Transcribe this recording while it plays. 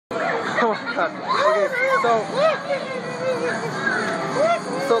Oh my god. Okay,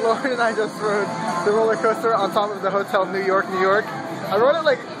 so Lauren and I just rode the roller coaster on top of the Hotel New York, New York. I rode it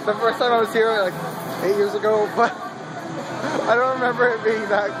like the first time I was here like 8 years ago, but I don't remember it being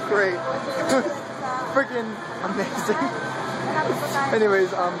that great. It was freaking amazing.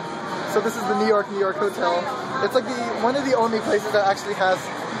 Anyways, so this is the New York, New York Hotel. It's like one of the only places that actually has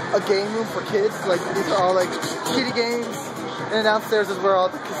a game room for kids. Like these are all like kiddie games, and downstairs is where all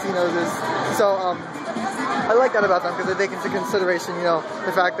the casinos is. So I like that about them because they take into consideration, you know,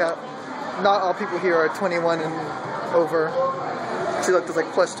 the fact that not all people here are 21 and over. See, look, there's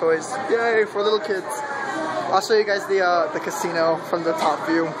like plush toys. Yay for little kids. I'll show you guys the casino from the top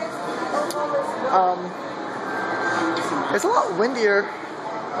view. It's a lot windier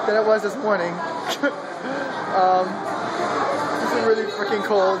than it was this morning. This is really freaking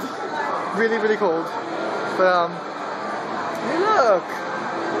cold. Really, really cold. But hey look!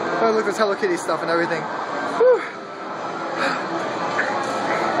 Oh look, there's Hello Kitty stuff and everything. Whew.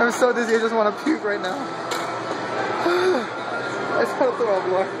 I'm so dizzy, I just want to puke right now. I just want to throw a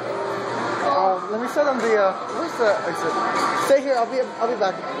blood. Let me show them the where's the exit? Stay here, I'll be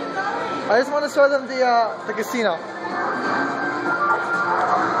back. I just want to show them the casino.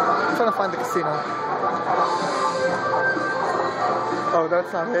 I'm trying to find the casino. Oh,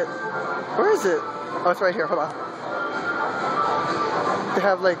 that's not it. Where is it? Oh, it's right here. Hold on. They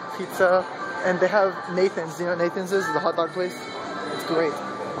have like pizza, and they have Nathan's. You know what Nathan's is? The hot dog place. It's great.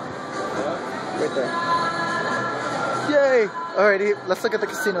 Right there. Yay! Alrighty, let's look at the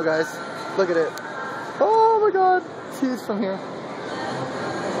casino, guys. Look at it. Oh my God! It's huge from here.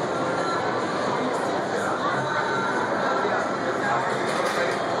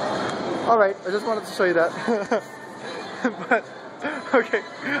 Alright, I just wanted to show you that. But, okay,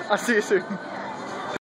 I'll see you soon.